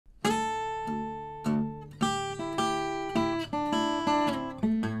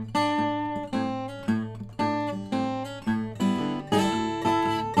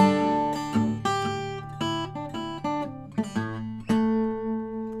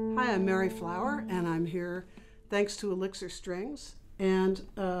Hi, I'm Mary Flower, and I'm here thanks to Elixir Strings. And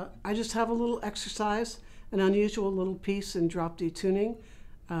I just have a little exercise, an unusual little piece in drop D tuning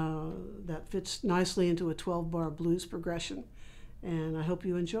that fits nicely into a 12-bar blues progression. And I hope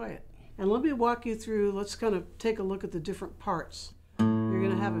you enjoy it. And let me walk you through, let's kind of take a look at the different parts. You're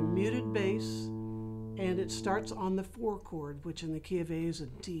going to have a muted bass, and it starts on the 4 chord, which in the key of A is a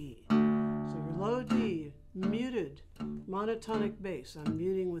D. So your low D, muted, monotonic bass. I'm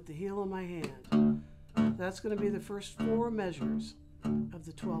muting with the heel of my hand. That's going to be the first 4 measures of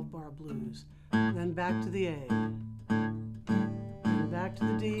the 12-bar blues. Then back to the A. Then back to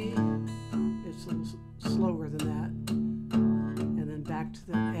the D. It's a little slower than that. And then back to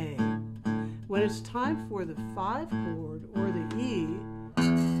the A. When it's time for the 5 chord or the E,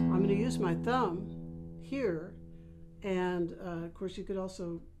 I'm going to use my thumb here. And of course you could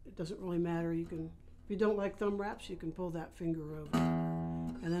also, it doesn't really matter, you can, if you don't like thumb wraps, you can pull that finger over.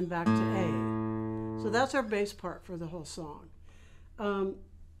 And then back to A. So that's our bass part for the whole song.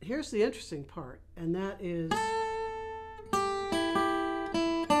 Here's the interesting part, and that is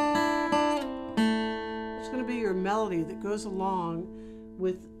it's going to be your melody that goes along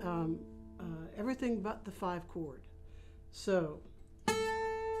with everything but the 5 chord. So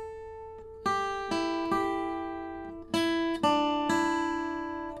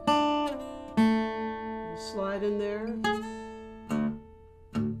we'll slide in there.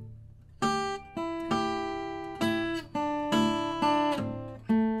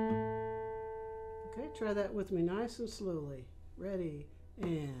 Try that with me nice and slowly. Ready,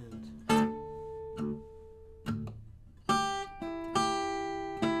 and. And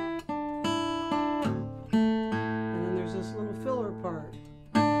then there's this little filler part.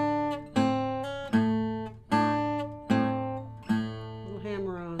 Little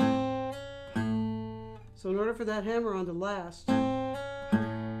hammer-on. So in order for that hammer-on to last,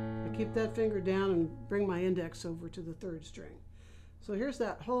 I keep that finger down and bring my index over to the 3rd string. So here's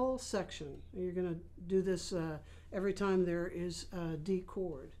that whole section. You're going to do this every time there is a D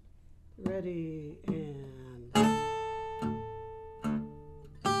chord. Ready, and.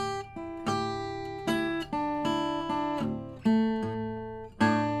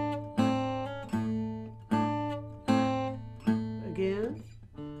 Again.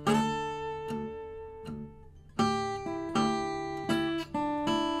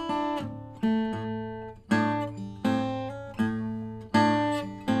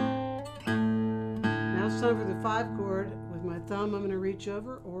 Time for the 5 chord. With my thumb, I'm going to reach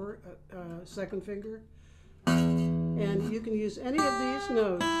over, or a 2nd finger, and you can use any of these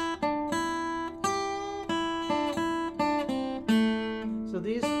notes. So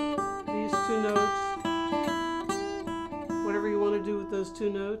these 2 notes, whatever you want to do with those 2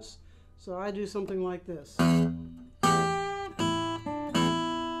 notes. So I do something like this. And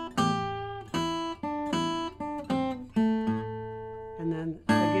then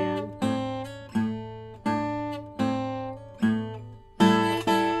again.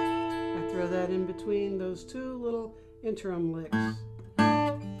 In between those 2 little interim licks.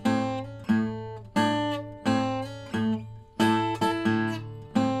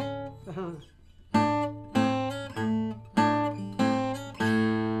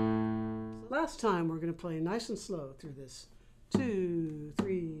 Last time we're going to play nice and slow through this. 2,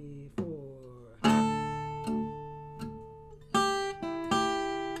 3, 4.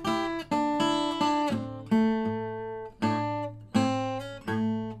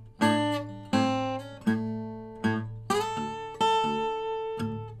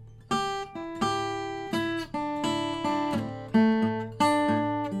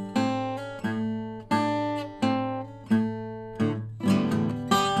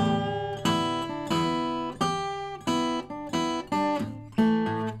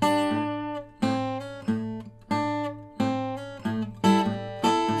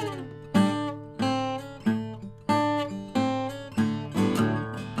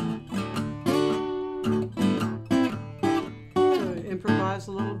 Improvise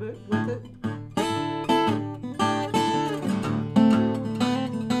a little bit with it.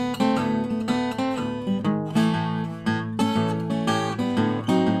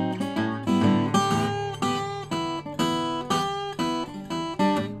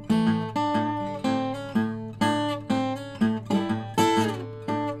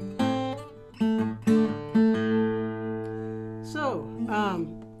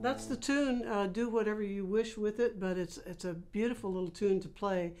 That's the tune. Do whatever you wish with it, but it's a beautiful little tune to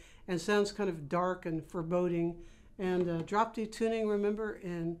play and sounds kind of dark and foreboding. And drop D tuning, remember,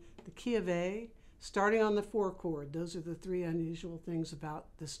 in the key of A, starting on the 4 chord. Those are the 3 unusual things about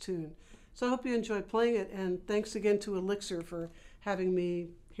this tune. So I hope you enjoyed playing it, and thanks again to Elixir for having me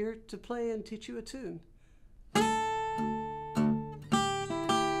here to play and teach you a tune.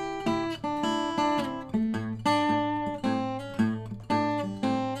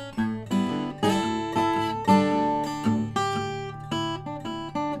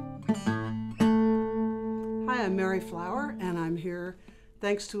 Hi, I'm Mary Flower, and I'm here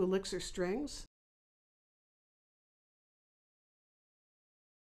thanks to Elixir Strings.